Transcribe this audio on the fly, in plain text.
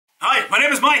Hi, my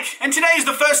name is Mike, and today is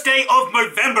the first day of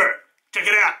Movember. Check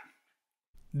it out.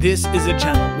 This is a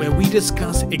channel where we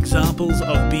discuss examples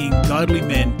of being godly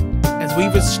men as we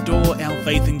restore our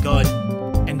faith in God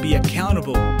and be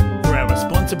accountable for our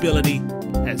responsibility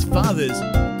as fathers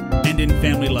and in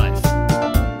family life.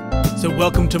 So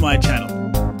welcome to my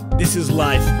channel. This is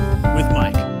Life with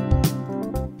Mike.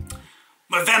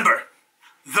 Movember,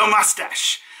 the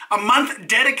mustache. A month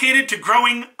dedicated to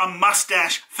growing a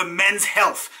mustache for men's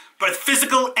health, both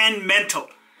physical and mental.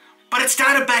 But it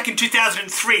started back in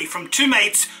 2003 from two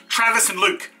mates, Travis and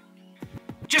Luke.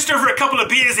 Just over a couple of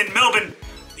beers in Melbourne,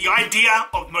 the idea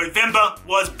of Movember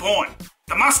was born.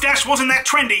 The mustache wasn't that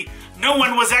trendy, no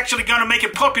one was actually going to make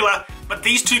it popular, but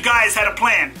these two guys had a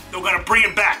plan. They were going to bring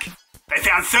it back. They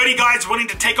found 30 guys willing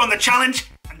to take on the challenge,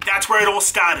 and that's where it all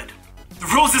started. The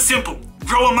rules are simple.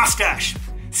 Grow a mustache.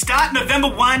 Start November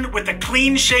 1 with a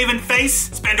clean-shaven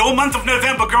face. Spend all month of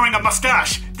November growing a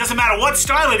mustache. Doesn't matter what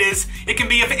style it is, it can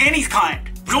be of any kind.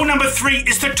 Rule number 3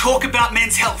 is to talk about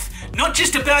men's health. Not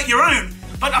just about your own,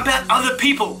 but about other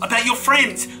people, about your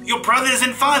friends, your brothers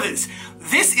and fathers.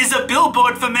 This is a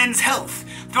billboard for men's health.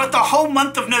 Throughout the whole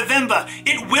month of November,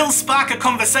 it will spark a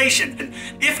conversation.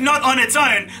 If not on its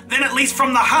own, then at least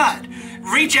from the heart.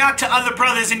 Reach out to other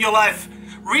brothers in your life.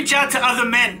 Reach out to other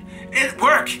men. At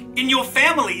work, in your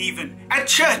family even, at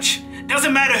church.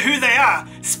 Doesn't matter who they are,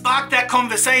 spark that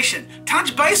conversation.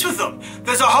 Touch base with them.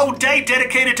 There's a whole day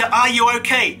dedicated to Are You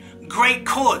Okay? Great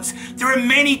cause. There are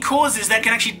many causes that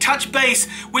can actually touch base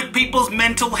with people's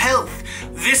mental health.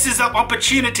 This is an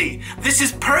opportunity. This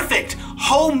is perfect.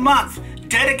 Whole month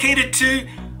dedicated to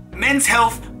men's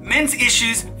health, men's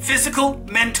issues, physical,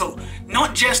 mental.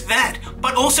 Not just that,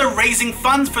 but also raising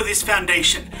funds for this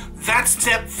foundation. That's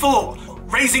step 4.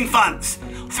 Raising funds.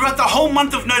 Throughout the whole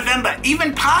month of November,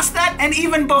 even past that and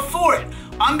even before it.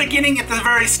 I'm beginning at the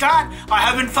very start. I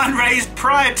haven't fundraised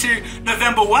prior to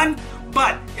November 1,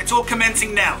 but it's all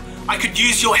commencing now. I could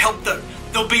use your help though.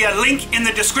 There'll be a link in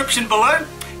the description below.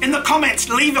 In the comments,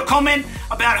 leave a comment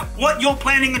about what you're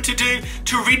planning to do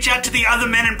to reach out to the other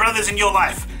men and brothers in your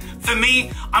life. For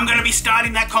me, I'm going to be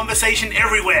starting that conversation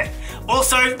everywhere.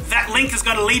 Also, that link is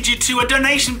going to lead you to a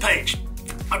donation page.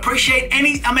 I appreciate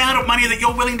any amount of money that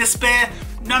you're willing to spare,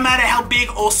 no matter how big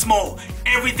or small.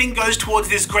 Everything goes towards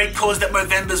this great cause that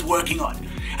Movember's working on.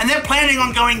 And they're planning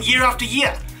on going year after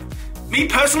year. Me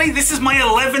personally, this is my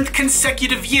 11th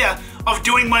consecutive year of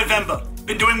doing Movember.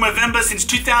 Been doing Movember since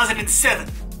 2007.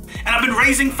 And I've been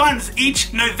raising funds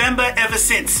each November ever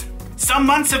since. Some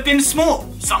months have been small.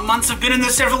 Some months have been in the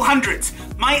several hundreds.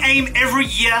 My aim every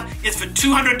year is for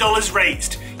 $200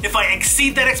 raised. If I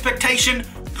exceed that expectation,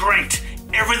 great.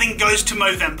 Everything goes to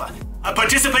Movember. I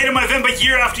participate in Movember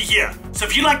year after year. So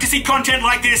if you'd like to see content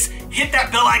like this, hit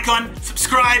that bell icon,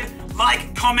 subscribe,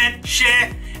 like, comment,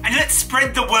 share, and let's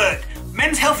spread the word.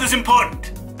 Men's health is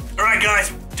important. Alright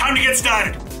guys, time to get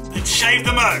started. Let's shave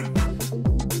the mo.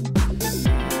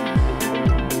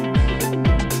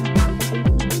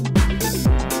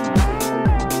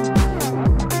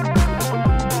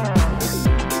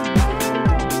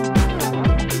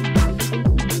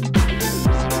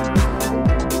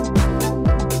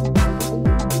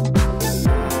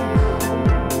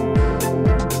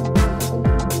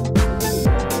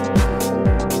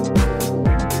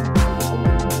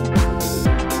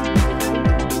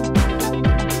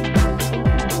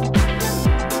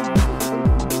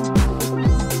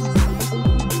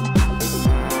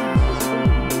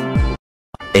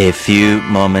 A few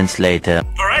moments later.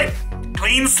 Alright,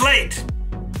 clean slate.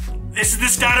 This is the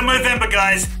start of Movember,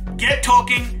 guys. Get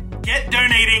talking, get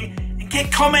donating, and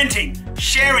get commenting,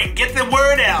 sharing, get the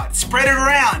word out, spread it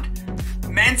around.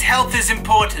 Men's health is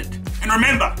important. And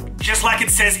remember, just like it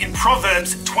says in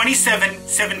Proverbs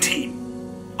 27:17,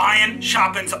 iron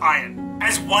sharpens iron,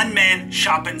 as one man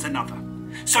sharpens another.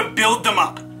 So build them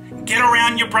up. Get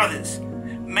around your brothers.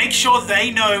 Make sure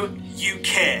they know you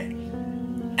care.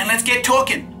 And let's get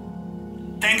talking.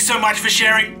 Thanks so much for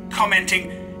sharing,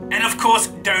 commenting, and of course,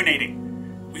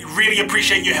 donating. We really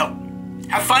appreciate your help.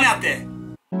 Have fun out there.